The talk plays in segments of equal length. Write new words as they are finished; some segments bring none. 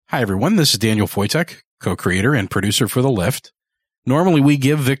Hi, everyone. This is Daniel Foytek, co-creator and producer for The Lift. Normally, we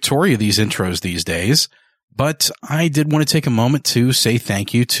give Victoria these intros these days, but I did want to take a moment to say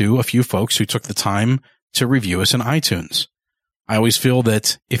thank you to a few folks who took the time to review us in iTunes. I always feel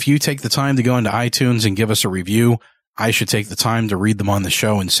that if you take the time to go into iTunes and give us a review, I should take the time to read them on the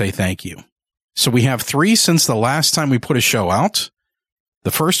show and say thank you. So we have 3 since the last time we put a show out.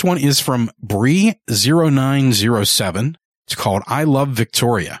 The first one is from Bree0907. It's called I Love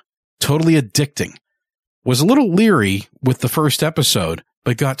Victoria. Totally addicting. Was a little leery with the first episode,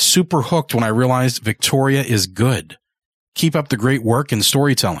 but got super hooked when I realized Victoria is good. Keep up the great work and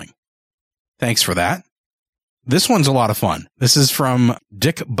storytelling. Thanks for that. This one's a lot of fun. This is from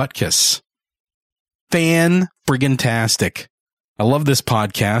Dick Butkus. Fan-friggin-tastic. I love this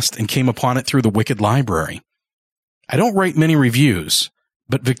podcast and came upon it through the Wicked Library. I don't write many reviews,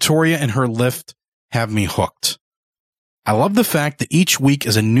 but Victoria and her lift have me hooked. I love the fact that each week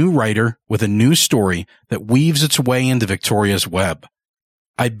is a new writer with a new story that weaves its way into Victoria's web.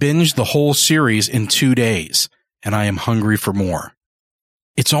 I binged the whole series in 2 days, and I am hungry for more.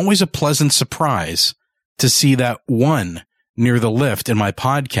 It's always a pleasant surprise to see that one near the lift in my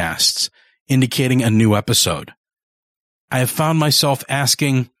podcasts, indicating a new episode. I have found myself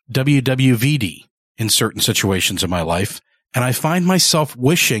asking WWVD in certain situations in my life, and I find myself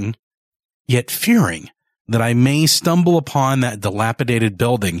wishing, yet fearing, that I may stumble upon that dilapidated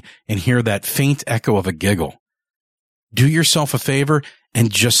building and hear that faint echo of a giggle. Do yourself a favor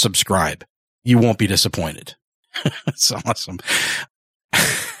and just subscribe. You won't be disappointed. That's awesome.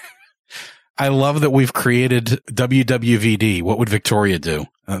 I love that we've created WWVD. What would Victoria do?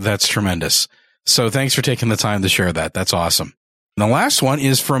 That's tremendous. So thanks for taking the time to share that. That's awesome. And the last one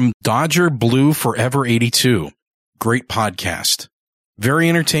is from Dodger Blue Forever 82. Great podcast. Very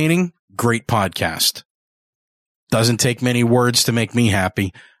entertaining. Great podcast. Doesn't take many words to make me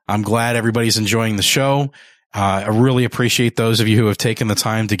happy. I'm glad everybody's enjoying the show. I really appreciate those of you who have taken the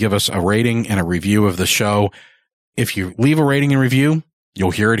time to give us a rating and a review of the show. If you leave a rating and review,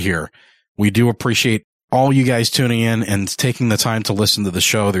 you'll hear it here. We do appreciate all you guys tuning in and taking the time to listen to the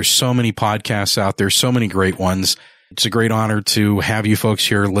show. There's so many podcasts out there, so many great ones. It's a great honor to have you folks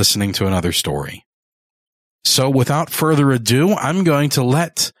here listening to another story. So without further ado, I'm going to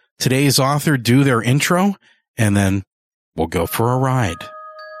let today's author do their intro, and then we'll go for a ride.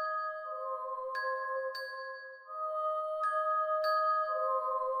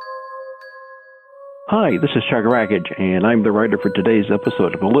 Hi, this is Chuck Rackage, and I'm the writer for today's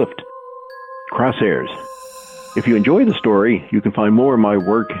episode of The Lift, Crosshairs. If you enjoy the story, you can find more of my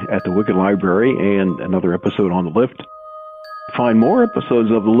work at the Wicked Library and another episode on The Lift. Find more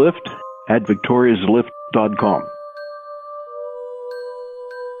episodes of The Lift at victoriaslift.com.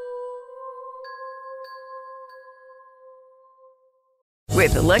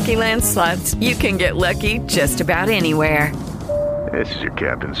 With the Lucky Land Slots, you can get lucky just about anywhere. This is your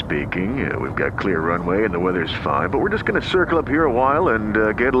captain speaking. We've got clear runway and the weather's fine, but we're just going to circle up here a while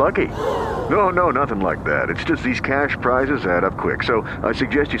and get lucky. No, nothing like that. It's just these cash prizes add up quick. So I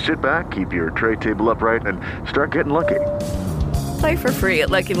suggest you sit back, keep your tray table upright, and start getting lucky. Play for free at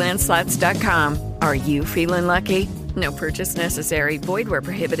LuckyLandSlots.com. Are you feeling lucky? No purchase necessary. Void where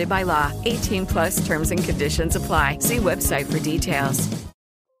prohibited by law. 18 plus terms and conditions apply. See website for details.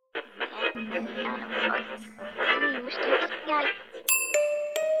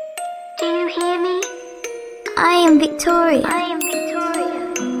 Do you hear me? I am Victoria.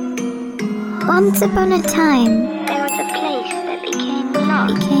 Once upon a time, there was a place that became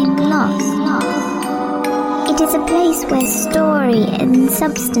lost. It is a place where story and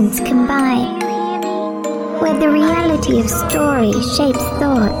substance combine, where the reality of story shapes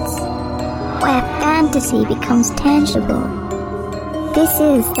thoughts, where fantasy becomes tangible. This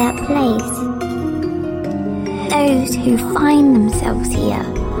is that place. Those who find themselves here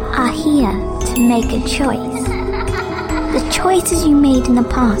are here to make a choice. The choices you made in the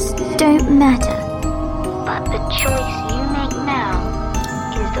past don't matter, but the choice you make now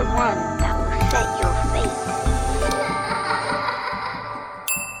is the one that will set your fate.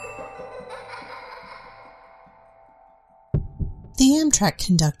 The Amtrak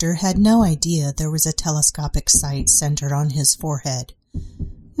conductor had no idea there was a telescopic sight centered on his forehead,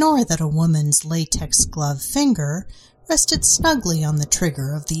 nor that a woman's latex-gloved finger rested snugly on the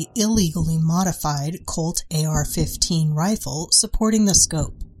trigger of the illegally modified Colt AR-15 rifle supporting the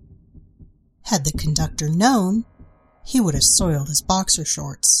scope. Had the conductor known, he would have soiled his boxer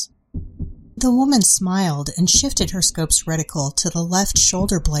shorts. The woman smiled and shifted her scope's reticle to the left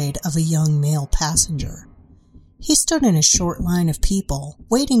shoulder blade of a young male passenger. He stood in a short line of people,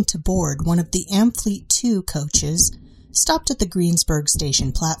 waiting to board one of the Amfleet 2 coaches stopped at the Greensburg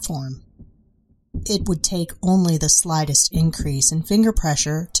station platform. It would take only the slightest increase in finger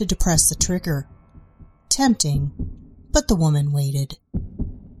pressure to depress the trigger. Tempting, but the woman waited.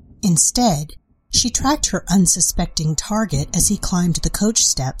 Instead, she tracked her unsuspecting target as he climbed the coach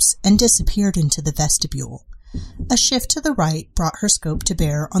steps and disappeared into the vestibule. A shift to the right brought her scope to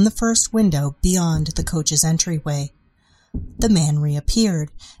bear on the first window beyond the coach's entryway. The man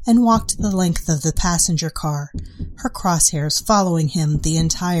reappeared and walked the length of the passenger car, her crosshairs following him the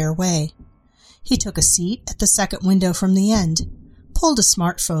entire way. He took a seat at the second window from the end, pulled a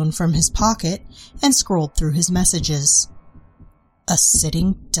smartphone from his pocket, and scrolled through his messages. A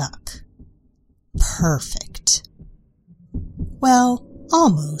sitting duck. Perfect. Well,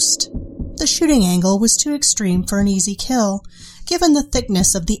 almost. The shooting angle was too extreme for an easy kill, given the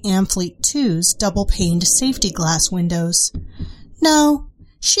thickness of the Amfleet 2's double-paned safety glass windows. No,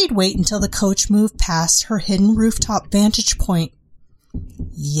 she'd wait until the coach moved past her hidden rooftop vantage point.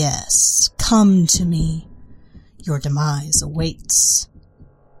 Yes, come to me. Your demise awaits.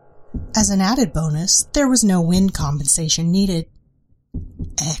 As an added bonus, there was no wind compensation needed.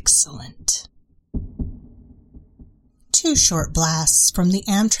 Excellent. 2 short blasts from the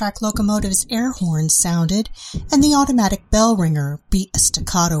Amtrak locomotive's air horn sounded, and the automatic bell ringer beat a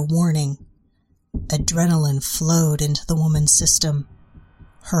staccato warning. Adrenaline flowed into the woman's system.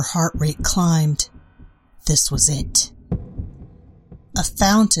 Her heart rate climbed. This was it. A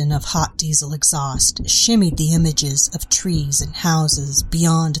fountain of hot diesel exhaust shimmied the images of trees and houses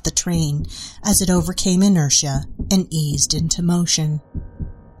beyond the train as it overcame inertia and eased into motion.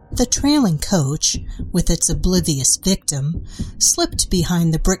 The trailing coach, with its oblivious victim, slipped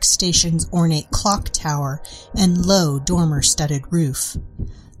behind the brick station's ornate clock tower and low dormer-studded roof.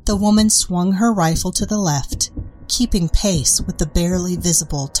 The woman swung her rifle to the left, keeping pace with the barely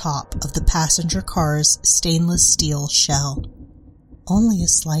visible top of the passenger car's stainless steel shell. Only a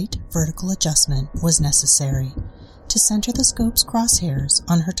slight vertical adjustment was necessary to center the scope's crosshairs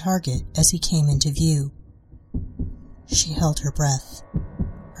on her target as he came into view. She held her breath.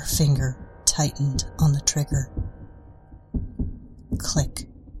 Her finger tightened on the trigger. Click.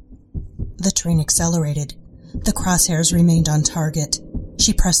 The train accelerated. The crosshairs remained on target.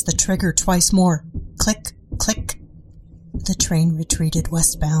 She pressed the trigger twice more. Click, click. The train retreated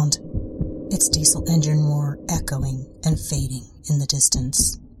westbound, its diesel engine roar echoing and fading in the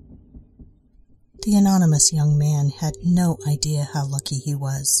distance. The anonymous young man had no idea how lucky he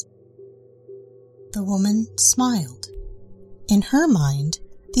was. The woman smiled. In her mind,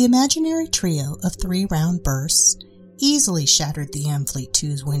 the imaginary trio of 3 round bursts easily shattered the Amfleet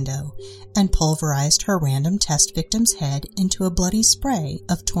 2's window and pulverized her random test victim's head into a bloody spray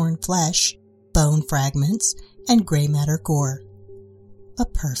of torn flesh, bone fragments, and gray matter gore. A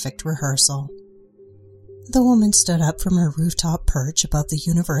perfect rehearsal. The woman stood up from her rooftop perch above the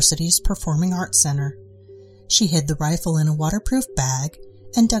university's Performing Arts Center. She hid the rifle in a waterproof bag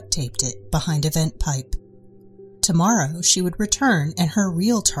and duct-taped it behind a vent pipe. Tomorrow she would return and her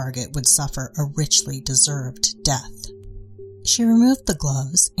real target would suffer a richly deserved death. She removed the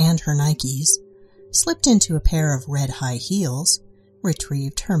gloves and her Nikes, slipped into a pair of red high heels,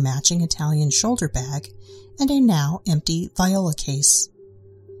 retrieved her matching Italian shoulder bag and a now empty viola case.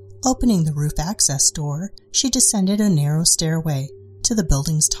 Opening the roof access door, she descended a narrow stairway to the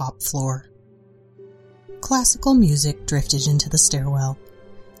building's top floor. Classical music drifted into the stairwell.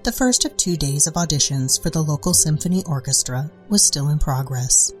 The first of 2 days of auditions for the local symphony orchestra was still in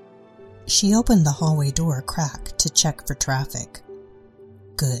progress. She opened the hallway door a crack to check for traffic.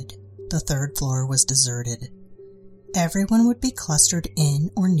 Good. The 3rd floor was deserted. Everyone would be clustered in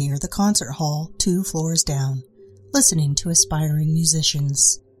or near the concert hall 2 floors down, listening to aspiring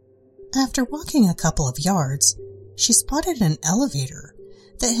musicians. After walking a couple of yards, she spotted an elevator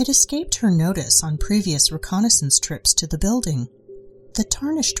that had escaped her notice on previous reconnaissance trips to the building. The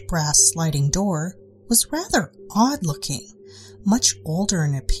tarnished brass sliding door was rather odd-looking, much older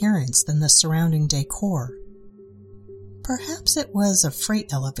in appearance than the surrounding decor. Perhaps it was a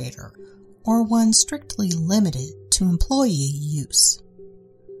freight elevator, or one strictly limited to employee use.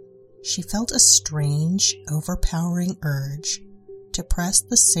 She felt a strange, overpowering urge to press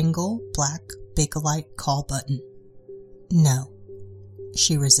the single black Bakelite call button. No,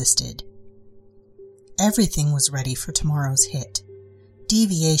 she resisted. Everything was ready for tomorrow's hit.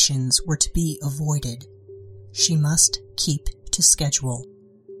 Deviations were to be avoided. She must keep to schedule,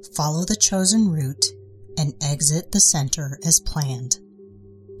 follow the chosen route, and exit the center as planned.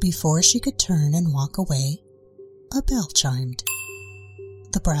 Before she could turn and walk away, a bell chimed.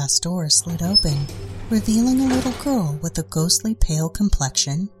 The brass door slid open, revealing a little girl with a ghostly pale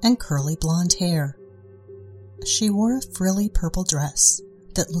complexion and curly blonde hair. She wore a frilly purple dress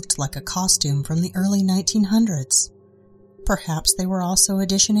that looked like a costume from the early 1900s. Perhaps they were also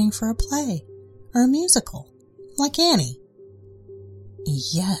auditioning for a play or a musical, like Annie.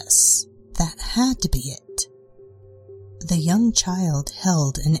 Yes, that had to be it. The young child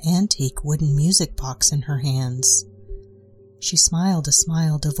held an antique wooden music box in her hands. She smiled a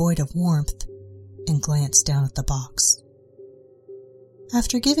smile devoid of warmth and glanced down at the box.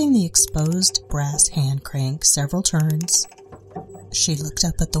 After giving the exposed brass hand crank several turns, she looked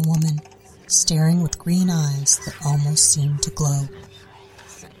up at the woman, staring with green eyes that almost seemed to glow.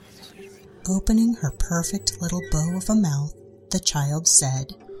 Opening her perfect little bow of a mouth, the child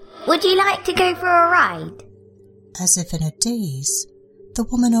said, "Would you like to go for a ride?" As if in a daze, the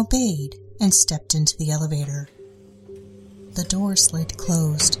woman obeyed and stepped into the elevator. The door slid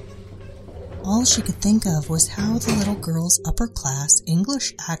closed. All she could think of was how the little girl's upper-class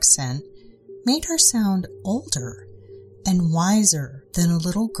English accent made her sound older and wiser than a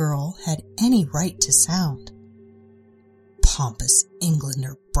little girl had any right to sound. Pompous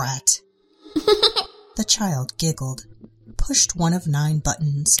Englander brat. The child giggled, pushed one of 9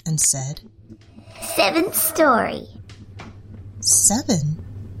 buttons, and said, 7th story. 7?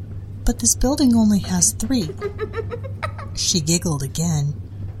 But this building only has 3. She giggled again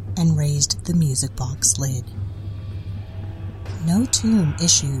and raised the music box lid. No tune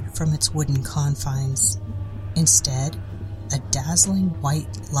issued from its wooden confines. Instead, a dazzling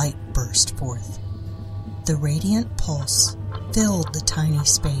white light burst forth. The radiant pulse filled the tiny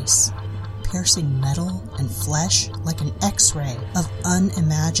space, piercing metal and flesh like an X-ray of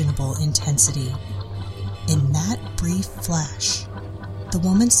unimaginable intensity. In that brief flash, the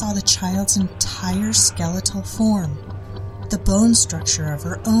woman saw the child's entire skeletal form, the bone structure of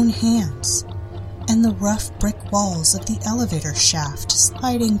her own hands, and the rough brick walls of the elevator shaft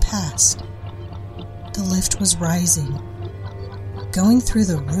sliding past. The lift was rising. Going through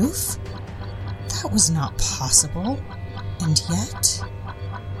the roof? That was not possible. And yet...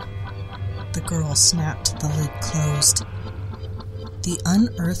 The girl snapped the lid closed. The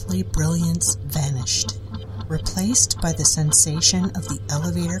unearthly brilliance vanished, replaced by the sensation of the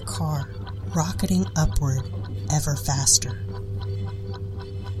elevator car rocketing upward ever faster.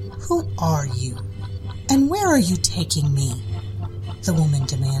 Who are you? And where are you taking me? The woman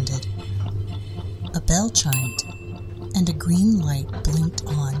demanded. A bell chimed, and a green light blinked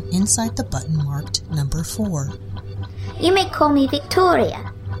on inside the button marked number 4. You may call me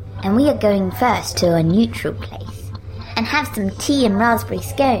Victoria, and we are going first to a neutral place and have some tea and raspberry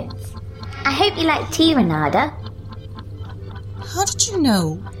scones. I hope you like tea, Renada. How did you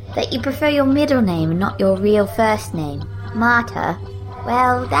know? That you prefer your middle name and not your real first name, Marta.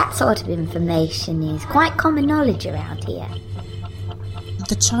 Well, that sort of information is quite common knowledge around here.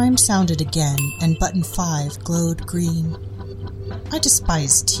 The chime sounded again, and button 5 glowed green. I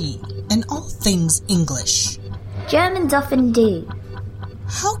despise tea and all things English. Germans often do.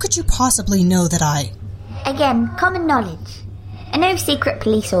 How could you possibly know that I... Again, common knowledge. And no secret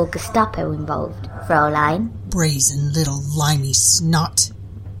police or Gestapo involved, Fräulein. Brazen little limey snot.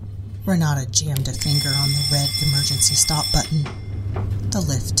 Renata jammed a finger on the red emergency stop button. The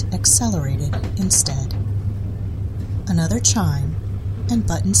lift accelerated instead. Another chime, and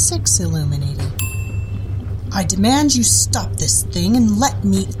button 6 illuminated. I demand you stop this thing and let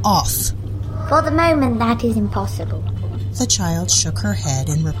me off. For the moment, that is impossible. The child shook her head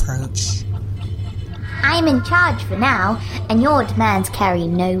in reproach. I'm in charge for now, and your demands carry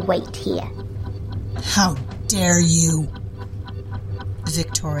no weight here. How dare you?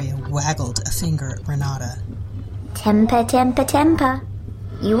 Victoria waggled a finger at Renata. Temper, temper, temper.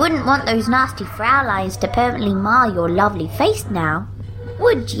 You wouldn't want those nasty Fräuleins to permanently mar your lovely face now,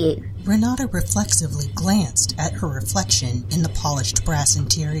 would you? Renata reflexively glanced at her reflection in the polished brass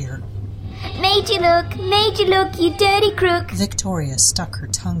interior. Made you look, you dirty crook. Victoria stuck her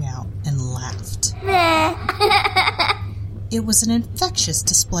tongue out and laughed. It was an infectious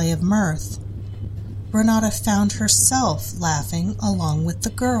display of mirth. Renata found herself laughing along with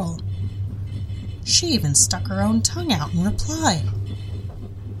the girl. She even stuck her own tongue out in reply.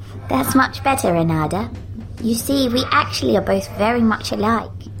 That's much better, Renata. You see, we actually are both very much alike.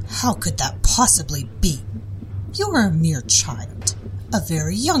 How could that possibly be? You are a mere child, a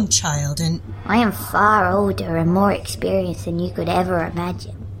very young child, and... I am far older and more experienced than you could ever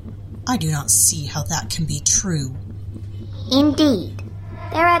imagine. I do not see how that can be true. Indeed.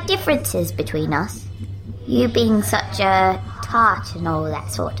 There are differences between us. You being such a tart and all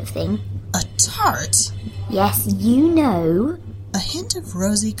that sort of thing. A tart? Yes, you know. A hint of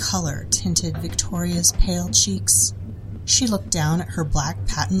rosy color tinted Victoria's pale cheeks. She looked down at her black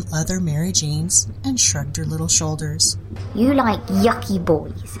patent leather Mary Janes and shrugged her little shoulders. You like yucky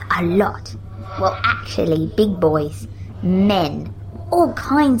boys a lot. Well, actually, big boys. Men. All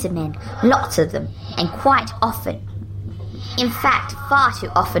kinds of men. Lots of them. And quite often. In fact, far too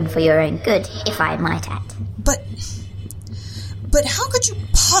often for your own good, if I might add. But how could you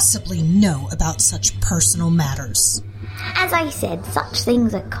possibly know about such personal matters? As I said, such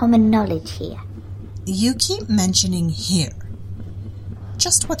things are common knowledge here. You keep mentioning here.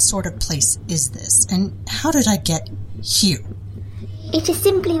 Just what sort of place is this, and how did I get here? It is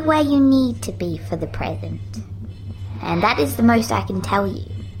simply where you need to be for the present. And that is the most I can tell you.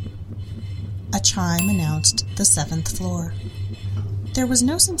 A chime announced the 7th floor. There was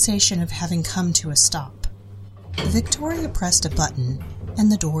no sensation of having come to a stop. Victoria pressed a button, and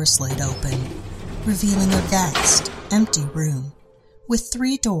the door slid open, revealing a vast, empty room with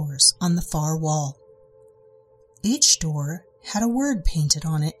 3 doors on the far wall. Each door had a word painted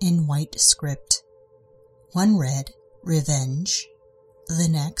on it in white script. One read, Revenge. The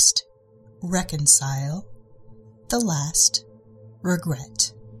next, Reconcile. The last,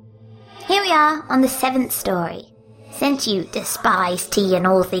 Regret. Here we are on the 7th story. Since you despise tea and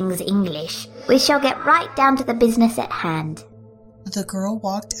all things English, we shall get right down to the business at hand. The girl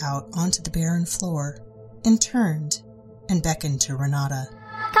walked out onto the barren floor and turned and beckoned to Renata.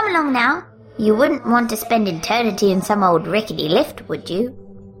 Come along now. You wouldn't want to spend eternity in some old rickety lift, would you?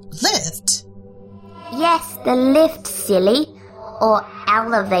 Lift? Yes, the lift, silly. Or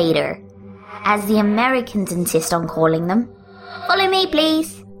elevator, as the Americans insist on calling them. Follow me,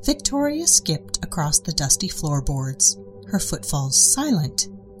 please. Victoria skipped across the dusty floorboards, her footfalls silent,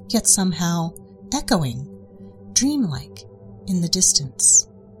 yet somehow echoing, dreamlike, in the distance.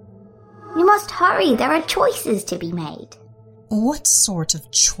 You must hurry, there are choices to be made. What sort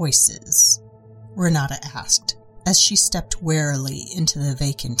of choices? Renata asked, as she stepped warily into the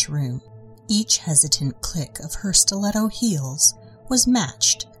vacant room. Each hesitant click of her stiletto heels was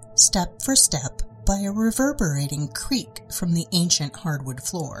matched, step for step, by a reverberating creak from the ancient hardwood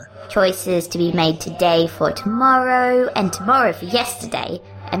floor. Choices to be made today for tomorrow, and tomorrow for yesterday,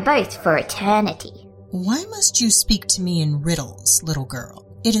 and both for eternity. Why must you speak to me in riddles, little girl?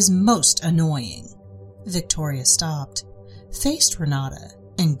 It is most annoying. Victoria stopped, faced Renata,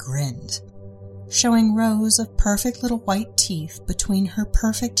 and grinned, showing rows of perfect little white teeth between her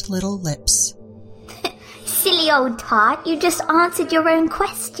perfect little lips. Silly old tart, you just answered your own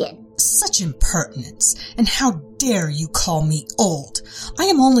question. Such impertinence, and how dare you call me old? I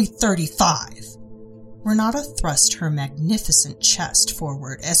am only 35. Renata thrust her magnificent chest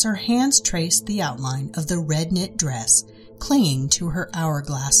forward as her hands traced the outline of the red knit dress clinging to her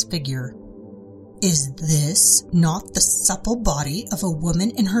hourglass figure. Is this not the supple body of a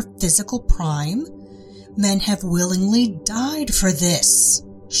woman in her physical prime? Men have willingly died for this,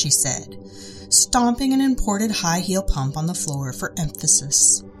 she said, stomping an imported high heel pump on the floor for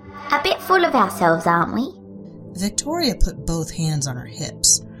emphasis. A bit full of ourselves, aren't we? Victoria put both hands on her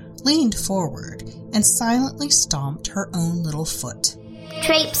hips, leaned forward, and silently stomped her own little foot.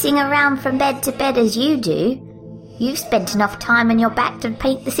 Traipsing around from bed to bed as you do. You've spent enough time on your back to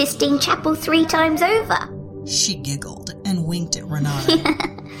paint the Sistine Chapel 3 times over. She giggled and winked at Renata.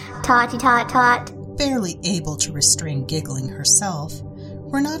 Tarty tart tart. Barely able to restrain giggling herself,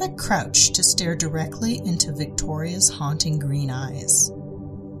 Renata crouched to stare directly into Victoria's haunting green eyes.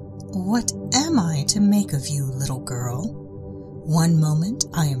 What am I to make of you, little girl? One moment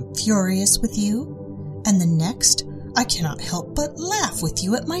I am furious with you, and the next I cannot help but laugh with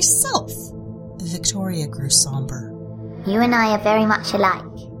you at myself. Victoria grew somber. You and I are very much alike.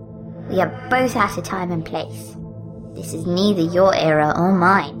 We are both at a time and place. This is neither your era or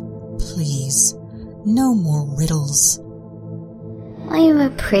mine. Please, no more riddles. I am a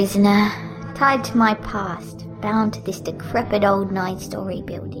prisoner, tied to my past, bound to this decrepit old 9-story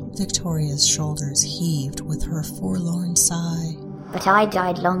building. Victoria's shoulders heaved with her forlorn sigh. But I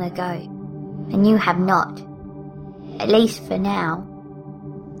died long ago, and you have not. At least for now.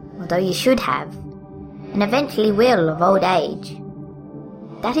 Although you should have, and eventually will of old age.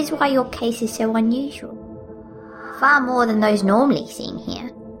 That is why your case is so unusual. Far more than those normally seen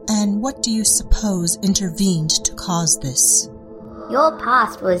here. And what do you suppose intervened to cause this? Your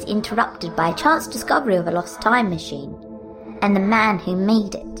past was interrupted by a chance discovery of a lost time machine, and the man who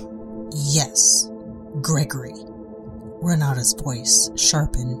made it. Yes, Gregory. Renata's voice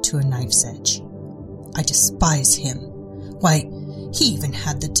sharpened to a knife's edge. I despise him. Why, he even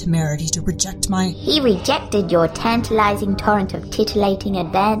had the temerity to reject my... He rejected your tantalizing torrent of titillating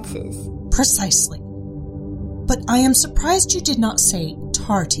advances. Precisely. But I am surprised you did not say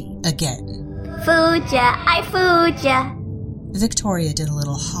tarty again. Fooled ya, I fooled ya. Victoria did a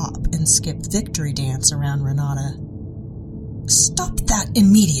little hop and skipped victory dance around Renata. Stop that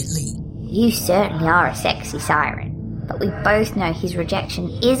immediately. You certainly are a sexy siren, but we both know his rejection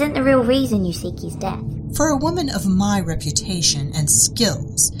isn't the real reason you seek his death. For a woman of my reputation and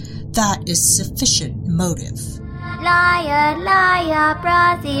skills, that is sufficient motive. Liar, liar,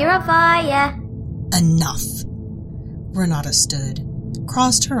 brother of fire. Enough. Renata stood,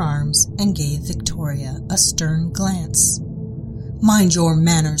 crossed her arms, and gave Victoria a stern glance. Mind your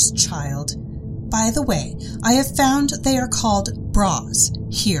manners, child. By the way, I have found they are called bras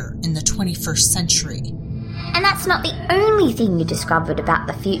here in the 21st century. And that's not the only thing you discovered about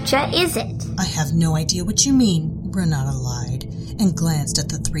the future, is it? I have no idea what you mean, Renata lied, and glanced at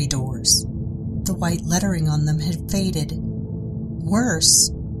the 3 doors. The white lettering on them had faded.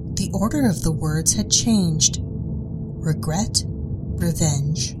 Worse, the order of the words had changed. Regret,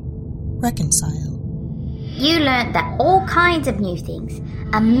 revenge, reconcile. You learnt that all kinds of new things,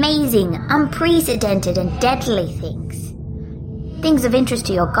 amazing, unprecedented and deadly things. Things of interest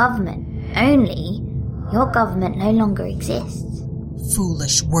to your government, only your government no longer exists.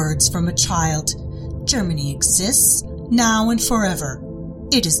 Foolish words from a child. Germany exists, now and forever.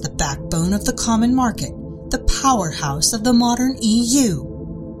 It is the backbone of the common market, the powerhouse of the modern EU.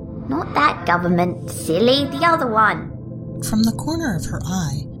 Not that government, silly, the other one. From the corner of her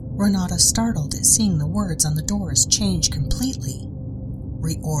eye, Renata startled at seeing the words on the doors change completely.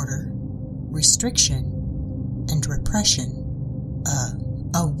 Reorder, restriction, and repression.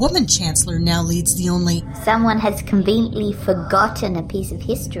 A woman chancellor now leads the only... Someone has conveniently forgotten a piece of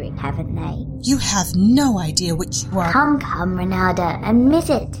history, haven't they? You have no idea what you are... Come, Renata, admit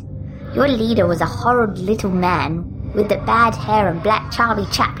it. Your leader was a horrid little man with the bad hair and black Charlie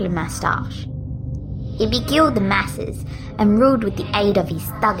Chaplin moustache. He beguiled the masses and ruled with the aid of his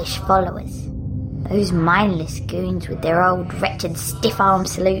thuggish followers. Those mindless goons with their old wretched stiff-arm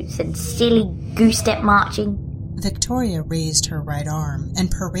salutes and silly goose-step marching. Victoria raised her right arm and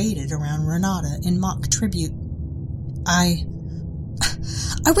paraded around Renata in mock tribute. I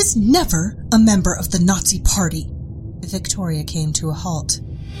was never a member of the Nazi Party. Victoria came to a halt.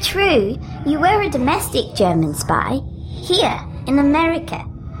 True, you were a domestic German spy, here in America,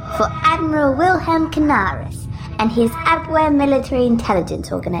 for Admiral Wilhelm Canaris and his Abwehr Military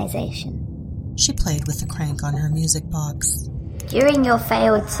Intelligence Organization. She played with the crank on her music box. During your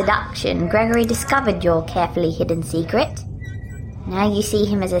failed seduction, Gregory discovered your carefully hidden secret. Now you see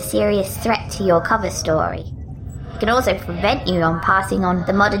him as a serious threat to your cover story. It can also prevent you from passing on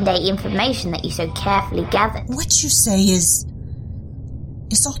the modern-day information that you so carefully gathered. What you say is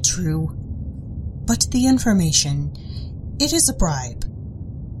all true. But the information, it is a bribe.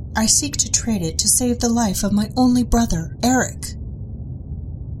 I seek to trade it to save the life of my only brother, Eric.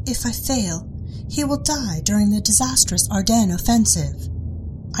 If I fail, he will die during the disastrous Ardennes offensive.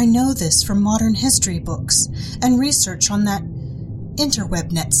 I know this from modern history books and research on that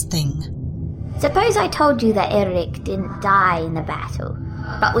interwebnets thing. Suppose I told you that Eric didn't die in the battle,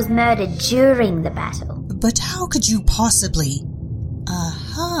 but was murdered during the battle. But how could you possibly...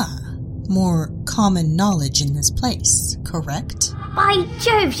 Aha! More common knowledge in this place, correct? By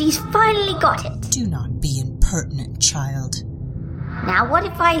Jove, she's finally got it! Do not be impertinent, child. Now what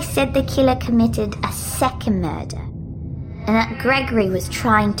if I said the killer committed a second murder, and that Gregory was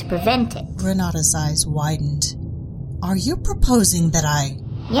trying to prevent it? Renata's eyes widened. Are you proposing that I...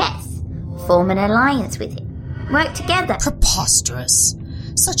 Yes, form an alliance with him. Work together. Preposterous.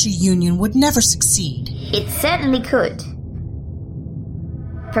 Such a union would never succeed. It certainly could.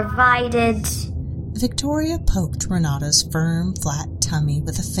 Provided... Victoria poked Renata's firm, flat tummy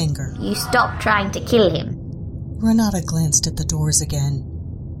with a finger. You stop trying to kill him. Renata glanced at the doors again.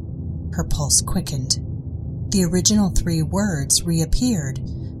 Her pulse quickened. The original 3 words reappeared,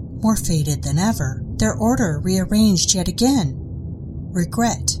 more faded than ever, their order rearranged yet again.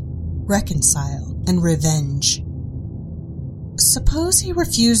 Regret, reconcile, and revenge. Suppose he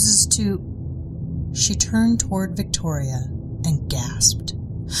refuses to... She turned toward Victoria and gasped.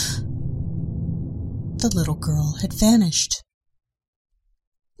 The little girl had vanished.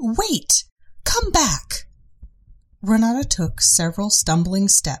 Wait! Come back! Renata took several stumbling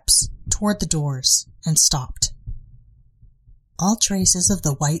steps toward the doors and stopped. All traces of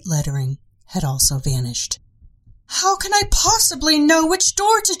the white lettering had also vanished. How can I possibly know which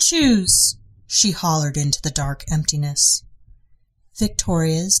door to choose? She hollered into the dark emptiness.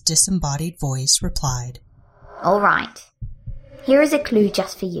 Victoria's disembodied voice replied. All right. Here is a clue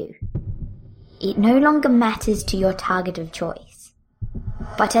just for you. It no longer matters to your target of choice.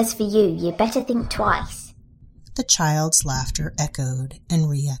 But as for you, you better think twice. The child's laughter echoed and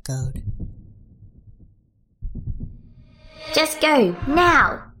re-echoed. Just go,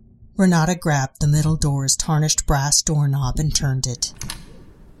 now! Renata grabbed the middle door's tarnished brass doorknob and turned it.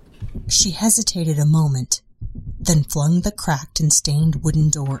 She hesitated a moment, then flung the cracked and stained wooden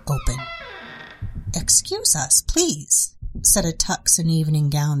door open. "Excuse us, please," said a tux and evening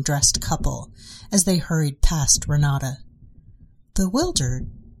gown dressed couple as they hurried past Renata. Bewildered,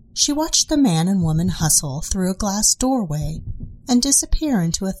 she watched the man and woman hustle through a glass doorway and disappear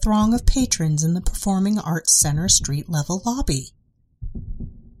into a throng of patrons in the Performing Arts Center street-level lobby.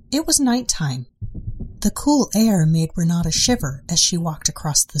 It was nighttime. The cool air made Renata shiver as she walked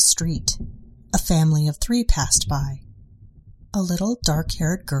across the street. A family of 3 passed by. A little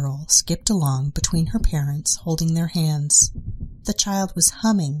dark-haired girl skipped along between her parents, holding their hands. The child was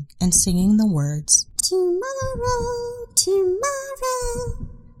humming and singing the words, "Tomorrow, tomorrow."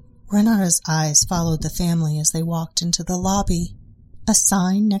 Renata's eyes followed the family as they walked into the lobby. A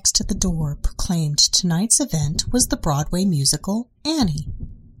sign next to the door proclaimed tonight's event was the Broadway musical Annie.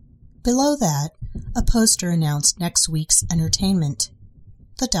 Below that, a poster announced next week's entertainment,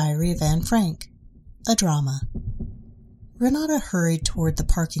 The Diary of Anne Frank, a drama. Renata hurried toward the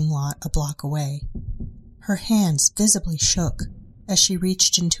parking lot a block away. Her hands visibly shook as she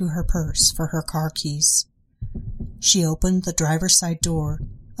reached into her purse for her car keys. She opened the driver's side door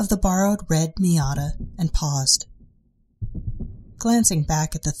of the borrowed red Miata and paused. Glancing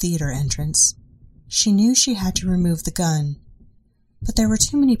back at the theater entrance, she knew she had to remove the gun, but there were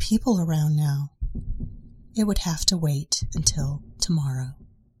too many people around now. It would have to wait until tomorrow.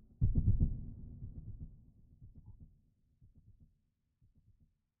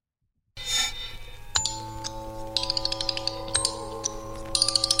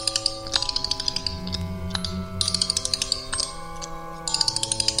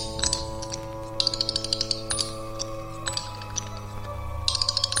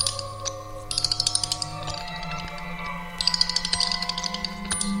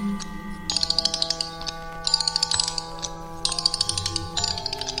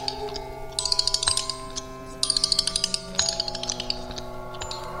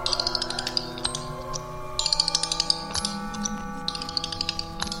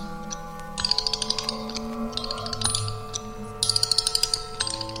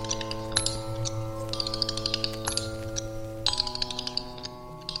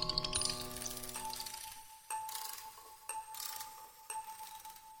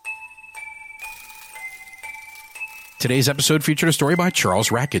 Today's episode featured a story by Charles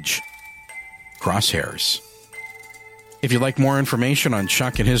Rackage, Crosshairs. If you'd like more information on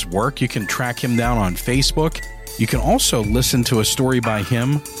Chuck and his work, you can track him down on Facebook. You can also listen to a story by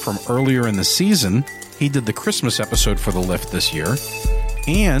him from earlier in the season. He did the Christmas episode for The Lift this year.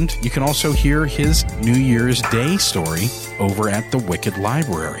 And you can also hear his New Year's Day story over at the Wicked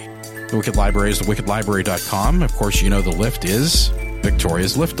Library. The Wicked Library is thewickedlibrary.com. Of course, you know The Lift is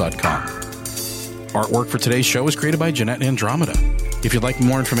victoriaslift.com. Artwork for today's show was created by Jeanette Andromeda. If you'd like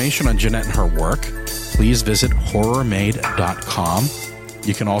more information on Jeanette and her work, please visit horrormade.com.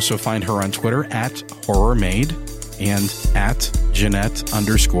 You can also find her on Twitter at horrormade and at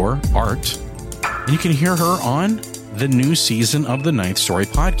Jeanette_art. And you can hear her on the new season of the Ninth Story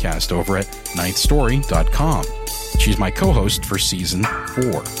podcast over at ninthstory.com. She's my co-host for season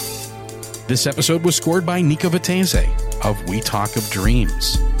 4. This episode was scored by Nico Vitese of We Talk of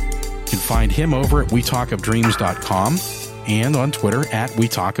Dreams. You can find him over at wetalkofdreams.com and on Twitter at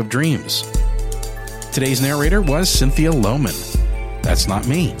wetalkofdreams. Today's narrator was Cynthia Lohman. That's not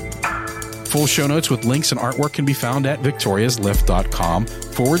me. Full show notes with links and artwork can be found at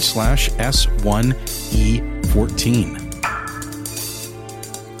victoriaslift.com/S1E14.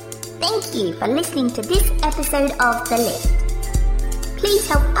 Thank you for listening to this episode of The Lift. Please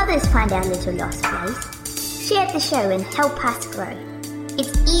help others find our little lost place. Share the show and help us grow.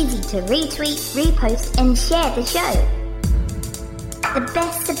 It's easy to retweet, repost, and share the show. The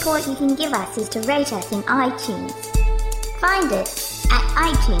best support you can give us is to rate us in iTunes. Find us at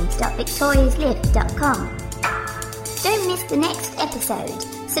itunes.victoriaslift.com. Don't miss the next episode.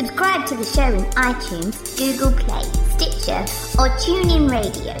 Subscribe to the show in iTunes, Google Play, Stitcher, or TuneIn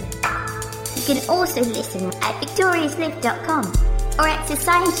Radio. You can also listen at victoriaslift.com or at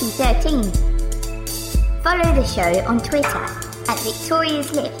Society13. Follow the show on Twitter at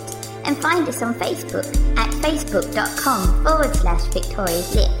victoriaslift and find us on Facebook at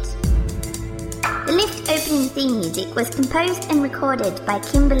facebook.com/victoriaslift. The Lift opening theme music was composed and recorded by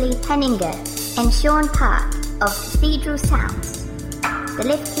Kimberly Henninger and Sean Park of Cathedral Sounds. The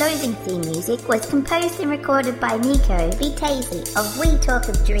Lift closing theme music was composed and recorded by Nico Vitese of We Talk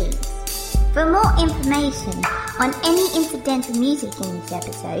of Dreams. For more information on any incidental music in this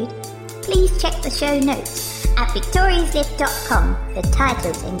episode, please check the show notes at victoriaslift.com for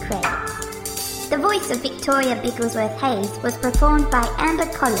titles and credits. The voice of Victoria Bigglesworth Hayes was performed by Amber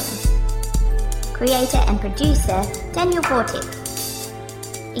Collins. Creator and producer Daniel Vortic.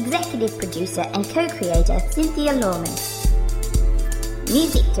 Executive producer and co-creator Cynthia Lawman.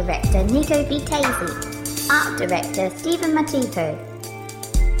 Music director Nico Vitesi. Art director Stephen Matiko.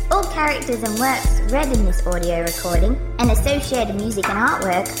 All characters and works read in this audio recording and associated music and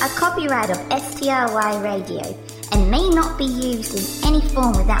artwork are copyright of STRY Radio and may not be used in any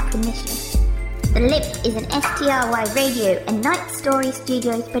form without permission. The Lift is an STRY Radio and Night Story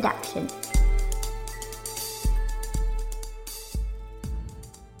Studios production.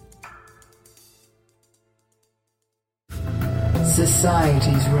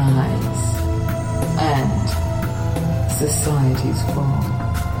 Societies rise and societies fall.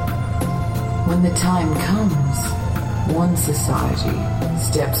 When the time comes, one society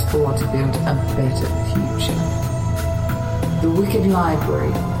steps forward to build a better future. The Wicked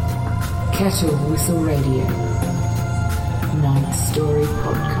Library, Kettle Whistle Radio, Night Story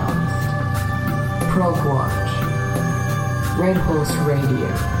Podcast, Prog Watch, Red Horse Radio,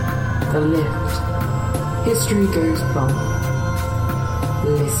 The Lift, History Goes Bump,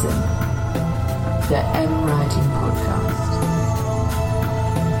 Listen, the M Writing Podcast,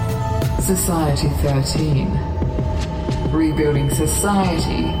 Society 13, Rebuilding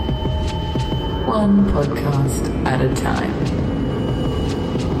Society, one podcast at a time.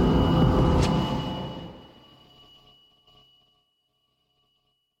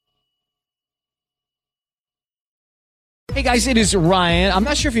 Hey guys, it is Ryan. I'm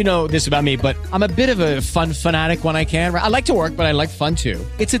not sure if you know this about me, but I'm a bit of a fun fanatic when I can. I like to work, but I like fun too.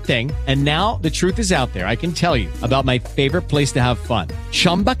 It's a thing. And now the truth is out there. I can tell you about my favorite place to have fun.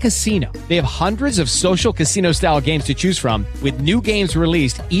 Chumba Casino. They have hundreds of social casino style games to choose from with new games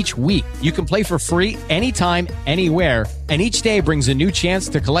released each week. You can play for free anytime, anywhere. And each day brings a new chance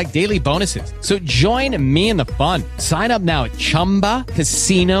to collect daily bonuses. So join me in the fun. Sign up now at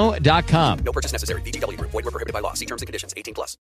ChumbaCasino.com. No purchase necessary. VGW Group. Void where prohibited by law. See terms and conditions. 18+.